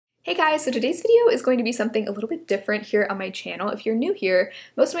Hey guys, so today's video is going to be something a little bit different here on my channel. If you're new here,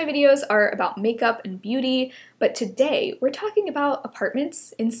 most of my videos are about makeup and beauty, but today we're talking about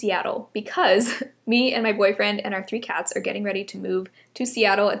apartments in Seattle because me and my boyfriend and our 3 cats are getting ready to move to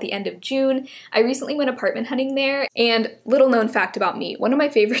Seattle at the end of June. I recently went apartment hunting there, and little known fact about me, one of my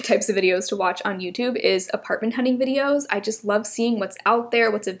favorite types of videos to watch on YouTube is apartment hunting videos. I just love seeing what's out there,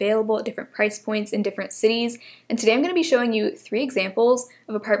 what's available at different price points in different cities, and today I'm going to be showing you 3 examples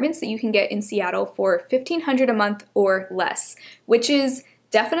of apartments that you can get in Seattle for $1,500 a month or less, which is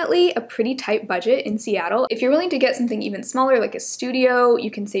definitely a pretty tight budget in Seattle. If you're willing to get something even smaller like a studio,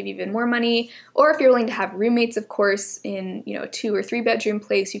 you can save even more money, or if you're willing to have roommates, of course, in a 2 or 3 bedroom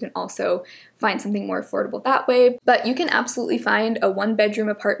place, you can also find something more affordable that way. But you can absolutely find a 1-bedroom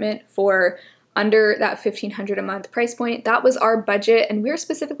apartment for under that $1,500 a month price point. That was our budget, and we're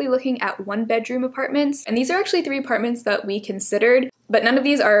specifically looking at 1-bedroom apartments. And these are actually 3 apartments that we considered, but none of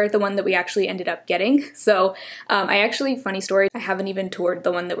these are the one that we actually ended up getting. So funny story, I haven't even toured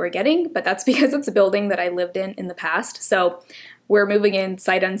the one that we're getting, but that's because it's a building that I lived in the past. So we're moving in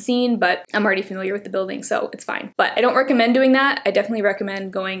sight unseen, but I'm already familiar with the building, so it's fine. But I don't recommend doing that. I definitely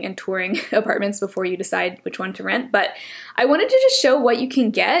recommend going and touring apartments before you decide which one to rent. But I wanted to just show what you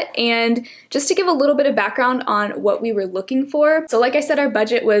can get and just to give a little bit of background on what we were looking for. So like I said, our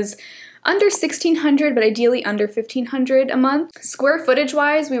budget was under $1,600, but ideally under $1,500 a month. Square footage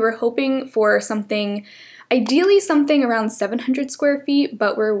wise, we were hoping for ideally something around 700 square feet,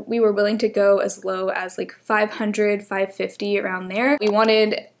 but we were willing to go as low as like 500, 550, around there. We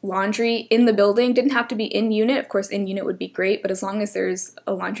wanted laundry in the building. Didn't have to be in unit. Of course, in unit would be great, but as long as there's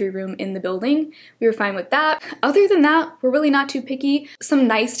a laundry room in the building, we were fine with that. Other than that, we're really not too picky. Some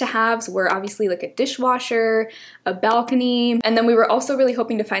nice to haves were obviously like a dishwasher, a balcony, and then we were also really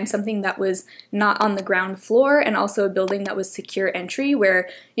hoping to find something that was not on the ground floor and also a building that was secure entry where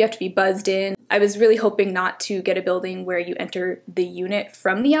you have to be buzzed in. I was really hoping not to get a building where you enter the unit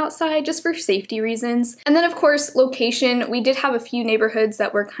from the outside just for safety reasons. And then of course, location. We did have a few neighborhoods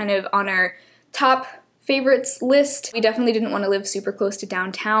that were kind of on our top favorites list. We definitely didn't want to live super close to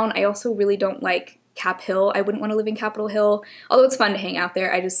downtown. I also really don't like Cap Hill. I wouldn't want to live in Capitol Hill, although it's fun to hang out there.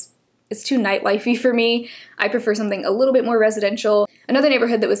 It's too nightlifey for me. I prefer something a little bit more residential. Another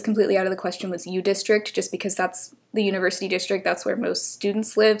neighborhood that was completely out of the question was U District, just because that's the university district, that's where most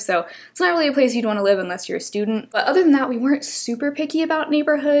students live, so it's not really a place you'd want to live unless you're a student. But other than that, we weren't super picky about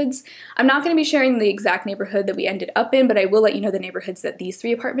neighborhoods. I'm not going to be sharing the exact neighborhood that we ended up in, but I will let you know the neighborhoods that these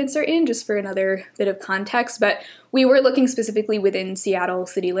 3 apartments are in, just for another bit of context. But we were looking specifically within Seattle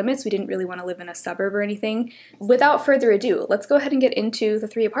city limits. We didn't really want to live in a suburb or anything. Without further ado, let's go ahead and get into the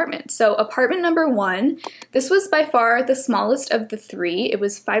 3 apartments. So apartment number 1, this was by far the smallest of the 3. It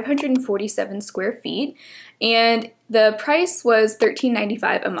was 547 square feet, and the price was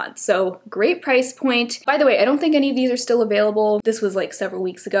 $13.95 a month, so great price point. By the way, I don't think any of these are still available. This was like several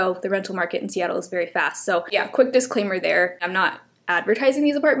weeks ago. The rental market in Seattle is very fast, so yeah, quick disclaimer there. I'm not advertising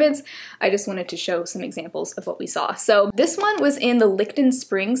these apartments. I just wanted to show some examples of what we saw. So this one was in the Licton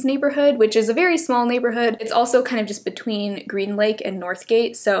Springs neighborhood, which is a very small neighborhood. It's also kind of just between Green Lake and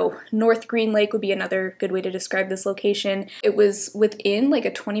Northgate. So North Green Lake would be another good way to describe this location. It was within like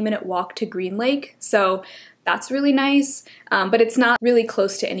a 20-minute walk to Green Lake. So that's really nice, but it's not really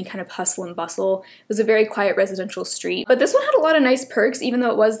close to any kind of hustle and bustle. It was a very quiet residential street. But this one had a lot of nice perks, even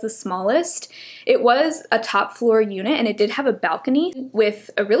though it was the smallest. It was a top floor unit, and it did have a balcony with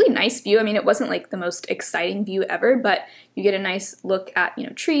a really nice view. I mean, it wasn't like the most exciting view ever, but you get a nice look at,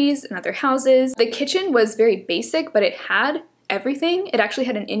 trees and other houses. The kitchen was very basic, but it had everything. It actually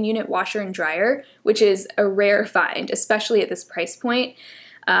had an in-unit washer and dryer, which is a rare find, especially at this price point.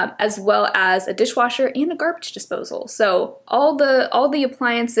 As well as a dishwasher and a garbage disposal. So all the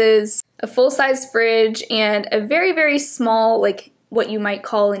appliances, a full-size fridge, and a very, very small, like what you might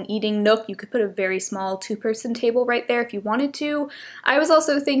call an eating nook. You could put a very small 2-person table right there if you wanted to. I was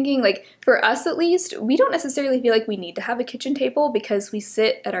also thinking, like, for us at least, we don't necessarily feel like we need to have a kitchen table because we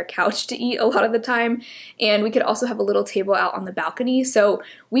sit at our couch to eat a lot of the time, and we could also have a little table out on the balcony. So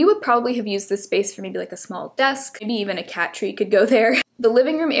we would probably have used this space for maybe like a small desk, maybe even a cat tree could go there. The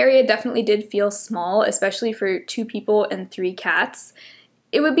living room area definitely did feel small, especially for 2 people and 3 cats.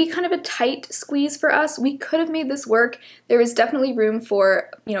 It would be kind of a tight squeeze for us. We could have made this work. There was definitely room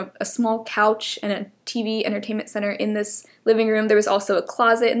for, a small couch and a TV entertainment center in this living room. There was also a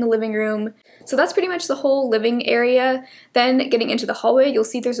closet in the living room. So that's pretty much the whole living area. Then getting into the hallway, you'll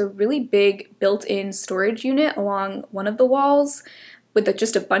see there's a really big built-in storage unit along one of the walls with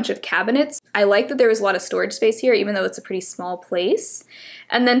just a bunch of cabinets. I like that there was a lot of storage space here, even though it's a pretty small place.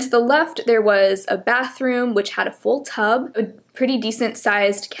 And then to the left, there was a bathroom, which had a full tub, a pretty decent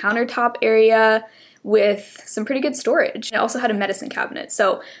sized countertop area with some pretty good storage. It also had a medicine cabinet.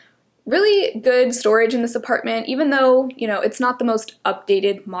 So really good storage in this apartment, even though, you know, it's not the most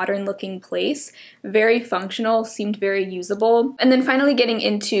updated, modern looking place. Very functional, seemed very usable. And then finally getting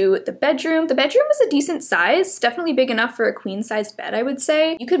into the bedroom. The bedroom was a decent size, definitely big enough for a queen size bed, I would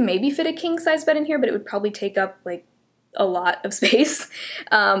say. You could maybe fit a king size bed in here, but it would probably take up like a lot of space.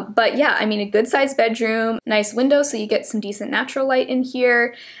 But yeah, I mean, a good sized bedroom, nice window so you get some decent natural light in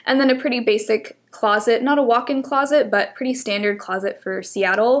here, and then a pretty basic closet, not a walk-in closet, but pretty standard closet for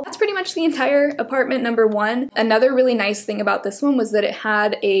Seattle. That's pretty much the entire apartment number 1. Another really nice thing about this one was that it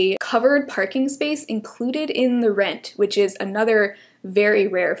had a covered parking space included in the rent, which is another very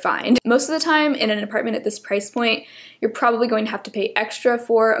rare find. Most of the time in an apartment at this price point, you're probably going to have to pay extra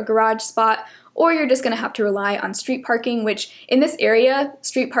for a garage spot, or you're just gonna have to rely on street parking, which in this area,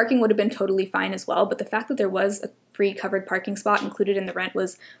 street parking would have been totally fine as well, but the fact that there was a free covered parking spot included in the rent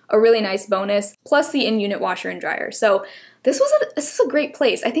was a really nice bonus, plus the in-unit washer and dryer. So this was a great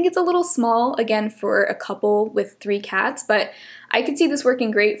place. I think it's a little small, again, for a couple with 3 cats, but I could see this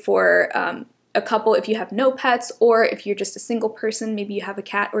working great for a couple if you have no pets, or if you're just a single person, maybe you have a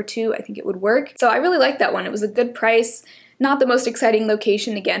cat or 2, I think it would work. So I really liked that one. It was a good price, not the most exciting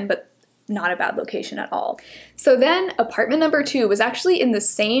location again, but not a bad location at all. So then apartment number 2 was actually in the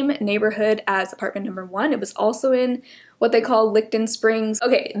same neighborhood as apartment number 1. It was also in what they call Licton Springs.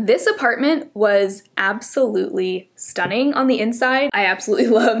 Okay, this apartment was absolutely stunning on the inside. I absolutely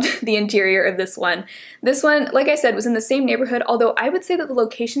loved the interior of this one. This one, like I said, was in the same neighborhood, although I would say that the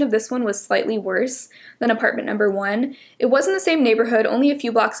location of this one was slightly worse than apartment number 1. It was in the same neighborhood, only a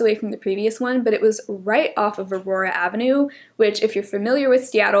few blocks away from the previous one, but it was right off of Aurora Avenue, which if you're familiar with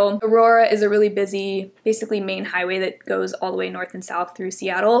Seattle, Aurora is a really busy, basically main highway that goes all the way north and south through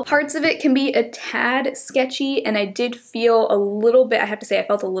Seattle. Parts of it can be a tad sketchy, and I did feel a little bit, I have to say, I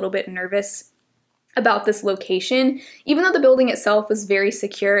felt a little bit nervous about this location. Even though the building itself was very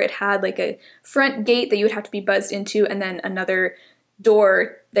secure, it had like a front gate that you would have to be buzzed into, and then another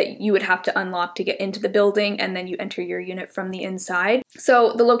door that you would have to unlock to get into the building, and then you enter your unit from the inside.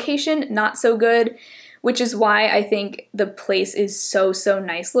 So the location, not so good, which is why I think the place is so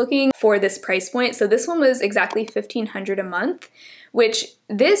nice looking for this price point. So this one was exactly $1,500 a month, which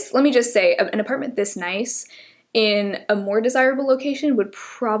this, let me just say, an apartment this nice in a more desirable location would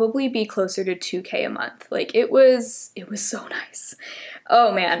probably be closer to $2K a month. Like it was so nice.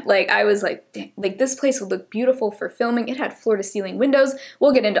 Oh man, like I was like, dang, like this place would look beautiful for filming. It had floor to ceiling windows.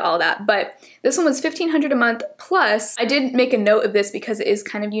 We'll get into all that, but this one was $1,500 a month. Plus, I did make a note of this because it is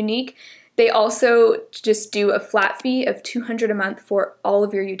kind of unique. They also just do a flat fee of $200 a month for all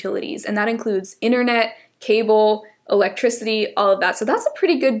of your utilities, and that includes internet, cable, electricity, all of that. So that's a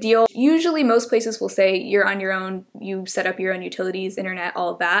pretty good deal. Usually most places will say you're on your own, you set up your own utilities, internet, all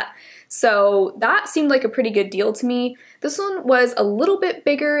of that. So that seemed like a pretty good deal to me. This one was a little bit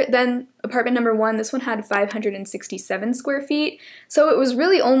bigger than apartment number 1. This one had 567 square feet. So it was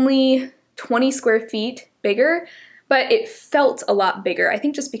really only 20 square feet bigger, but it felt a lot bigger. I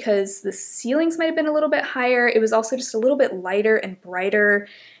think just because the ceilings might have been a little bit higher. It was also just a little bit lighter and brighter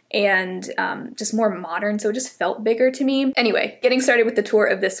and just more modern, so it just felt bigger to me. Anyway, getting started with the tour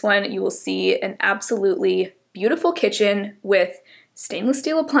of this one, you will see an absolutely beautiful kitchen with stainless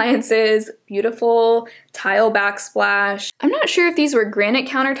steel appliances, beautiful tile backsplash. I'm not sure if these were granite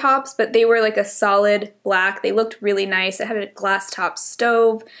countertops, but they were like a solid black. They looked really nice. It had a glass top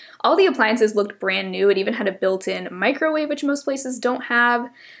stove. All the appliances looked brand new. It even had a built-in microwave, which most places don't have.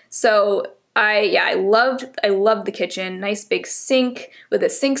 So I loved the kitchen. Nice big sink with a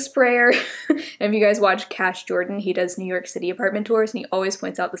sink sprayer. And if you guys watch Cash Jordan, he does New York City apartment tours and he always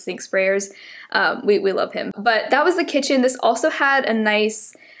points out the sink sprayers. We love him. But that was the kitchen. This also had a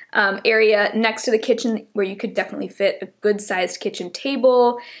nice area next to the kitchen where you could definitely fit a good sized kitchen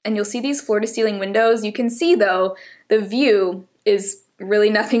table. And you'll see these floor to ceiling windows. You can see though, the view is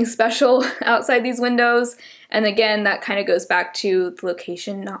really nothing special outside these windows. And again, that kind of goes back to the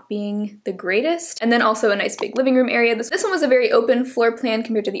location not being the greatest. And then also a nice big living room area. This one was a very open floor plan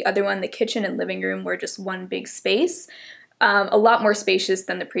compared to the other one. The kitchen and living room were just one big space. A lot more spacious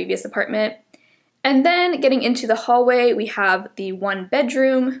than the previous apartment. And then getting into the hallway, we have the 1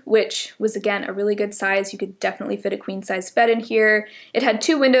 bedroom, which was again a really good size. You could definitely fit a queen size bed in here. It had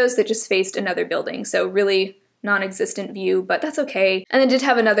 2 windows that just faced another building, so really non-existent view, but that's okay. And it did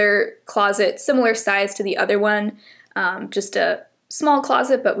have another closet, similar size to the other one, just a small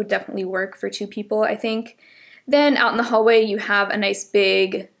closet, but would definitely work for 2 people, I think. Then out in the hallway, you have a nice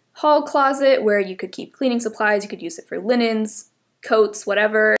big hall closet where you could keep cleaning supplies, you could use it for linens, coats,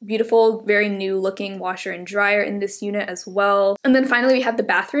 whatever. Beautiful, very new looking washer and dryer in this unit as well. And then finally we have the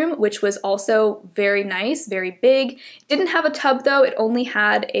bathroom, which was also very nice, very big. It didn't have a tub though, it only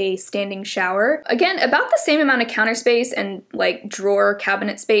had a standing shower. Again, about the same amount of counter space and like drawer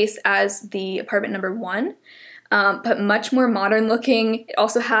cabinet space as the apartment number 1. But much more modern looking. It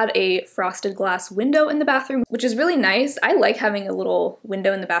also had a frosted glass window in the bathroom, which is really nice. I like having a little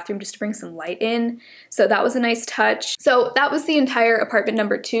window in the bathroom just to bring some light in. So that was a nice touch. So that was the entire apartment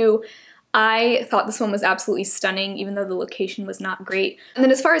number 2. I thought this one was absolutely stunning, even though the location was not great. And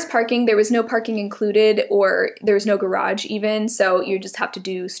then as far as parking, there was no parking included, or there was no garage even, so you just have to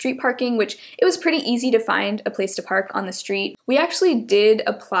do street parking, which it was pretty easy to find a place to park on the street. We actually did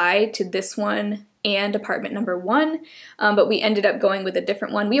apply to this one and apartment number 1, but we ended up going with a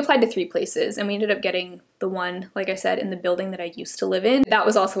different one. We applied to 3 places and we ended up getting the one, like I said, in the building that I used to live in. That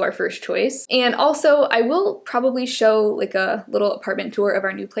was also our first choice. And also I will probably show like a little apartment tour of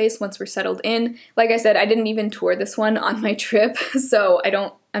our new place once we're settled in. Like I said, I didn't even tour this one on my trip, so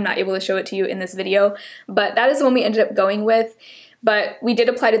I'm not able to show it to you in this video, but that is the one we ended up going with. But we did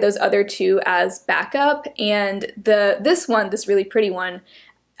apply to those other 2 as backup, and this really pretty one,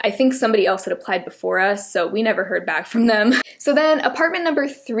 I think somebody else had applied before us, so we never heard back from them. So then apartment number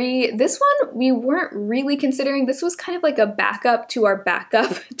 3, this one we weren't really considering. This was kind of like a backup to our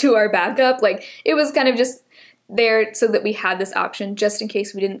backup to our backup. Like it was kind of just there so that we had this option just in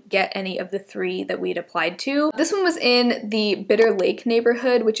case we didn't get any of the 3 that we had applied to. This one was in the Bitter Lake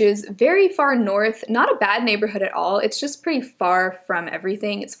neighborhood, which is very far north. Not a bad neighborhood at all. It's just pretty far from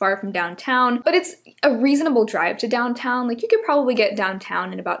everything. It's far from downtown, but it's a reasonable drive to downtown. Like you could probably get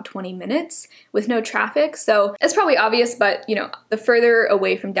downtown in about 20 minutes with no traffic. So it's probably obvious, but you know, the further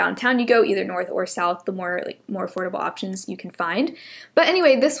away from downtown you go, either north or south, the more affordable options you can find. But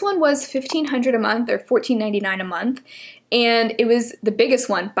anyway, this one was $1,500 a month or $14.99 a month, and it was the biggest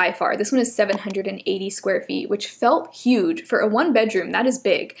one by far. This one is 780 square feet, which felt huge. For a 1-bedroom, that is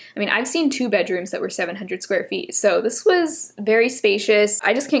big. I mean, I've seen 2 bedrooms that were 700 square feet, so this was very spacious.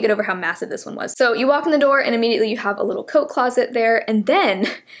 I just can't get over how massive this one was. So you walk in the door and immediately you have a little coat closet there, and then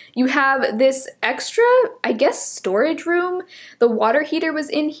you have this extra, I guess, storage room. The water heater was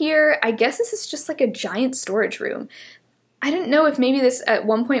in here. I guess this is just like a giant storage room. I didn't know if maybe this at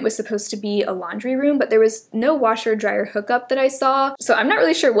one point was supposed to be a laundry room, but there was no washer dryer hookup that I saw. So I'm not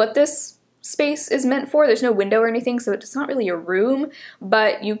really sure what this space is meant for. There's no window or anything, so it's not really a room,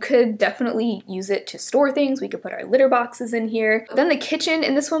 but you could definitely use it to store things. We could put our litter boxes in here. Then the kitchen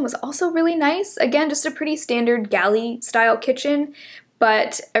in this one was also really nice. Again, just a pretty standard galley style kitchen,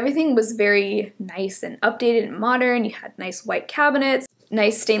 but everything was very nice and updated and modern. You had nice white cabinets,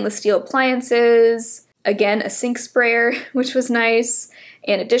 nice stainless steel appliances, again, a sink sprayer, which was nice,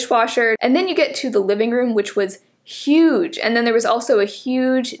 and a dishwasher. And then you get to the living room, which was huge. And then there was also a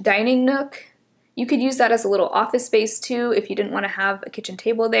huge dining nook. You could use that as a little office space too if you didn't want to have a kitchen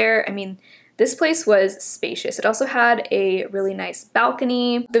table there. I mean, this place was spacious. It also had a really nice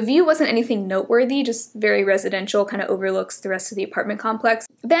balcony. The view wasn't anything noteworthy, just very residential, kind of overlooks the rest of the apartment complex.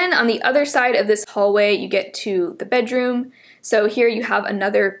 Then on the other side of this hallway, you get to the bedroom. So here you have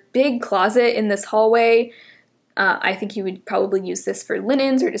another big closet in this hallway. I think you would probably use this for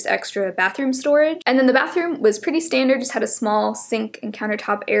linens or just extra bathroom storage. And then the bathroom was pretty standard, just had a small sink and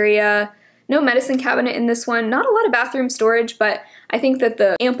countertop area. No medicine cabinet in this one. Not a lot of bathroom storage, but I think that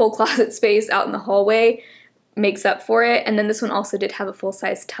the ample closet space out in the hallway makes up for it. And then this one also did have a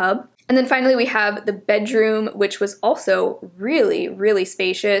full-size tub. And then finally we have the bedroom, which was also really, really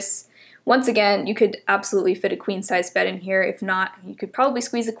spacious. Once again, you could absolutely fit a queen-size bed in here. If not, you could probably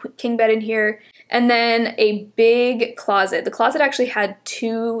squeeze a king bed in here. And then a big closet. The closet actually had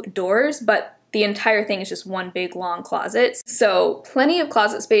 2 doors, but the entire thing is just one big long closet. So plenty of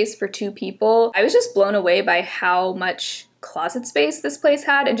closet space for 2 people. I was just blown away by how much closet space this place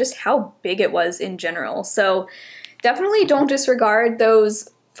had and just how big it was in general. So definitely don't disregard those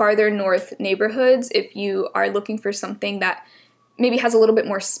farther north neighborhoods if you are looking for something that maybe has a little bit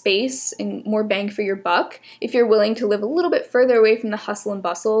more space and more bang for your buck. If you're willing to live a little bit further away from the hustle and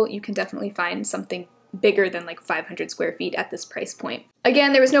bustle, you can definitely find something bigger than like 500 square feet at this price point.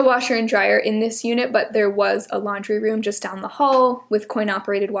 Again, there was no washer and dryer in this unit, but there was a laundry room just down the hall with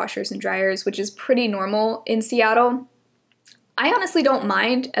coin-operated washers and dryers, which is pretty normal in Seattle. I honestly don't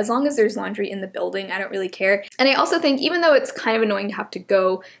mind as long as there's laundry in the building. I don't really care. And I also think even though it's kind of annoying to have to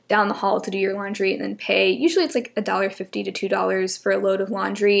go down the hall to do your laundry and then pay, usually it's like $1.50 to $2 for a load of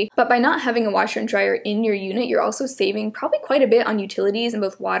laundry. But by not having a washer and dryer in your unit, you're also saving probably quite a bit on utilities and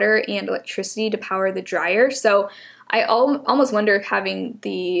both water and electricity to power the dryer. So I almost wonder if having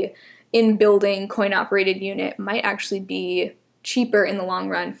the in-building coin-operated unit might actually be cheaper in the long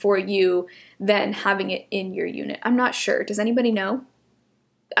run for you than having it in your unit. I'm not sure. Does anybody know?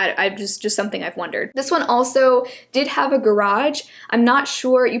 I just something I've wondered. This one also did have a garage. I'm not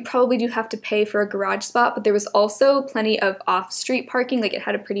sure, you probably do have to pay for a garage spot, but there was also plenty of off-street parking, like it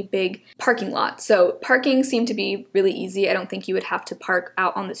had a pretty big parking lot. So parking seemed to be really easy. I don't think you would have to park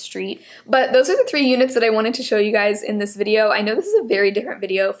out on the street. But those are the 3 units that I wanted to show you guys in this video. I know this is a very different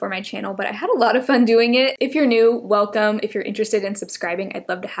video for my channel, but I had a lot of fun doing it. If you're new, welcome. If you're interested in subscribing, I'd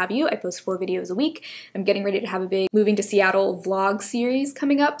love to have you. I post 4 videos a week. I'm getting ready to have a big moving to Seattle vlog series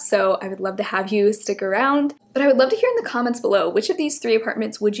coming up, so I would love to have you stick around. But I would love to hear in the comments below, which of these 3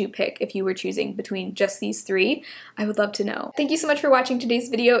 apartments would you pick if you were choosing between just these 3? I would love to know. Thank you so much for watching today's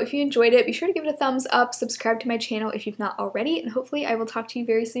video. If you enjoyed it, be sure to give it a thumbs up, subscribe to my channel if you've not already, and hopefully I will talk to you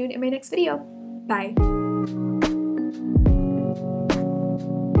very soon in my next video. Bye.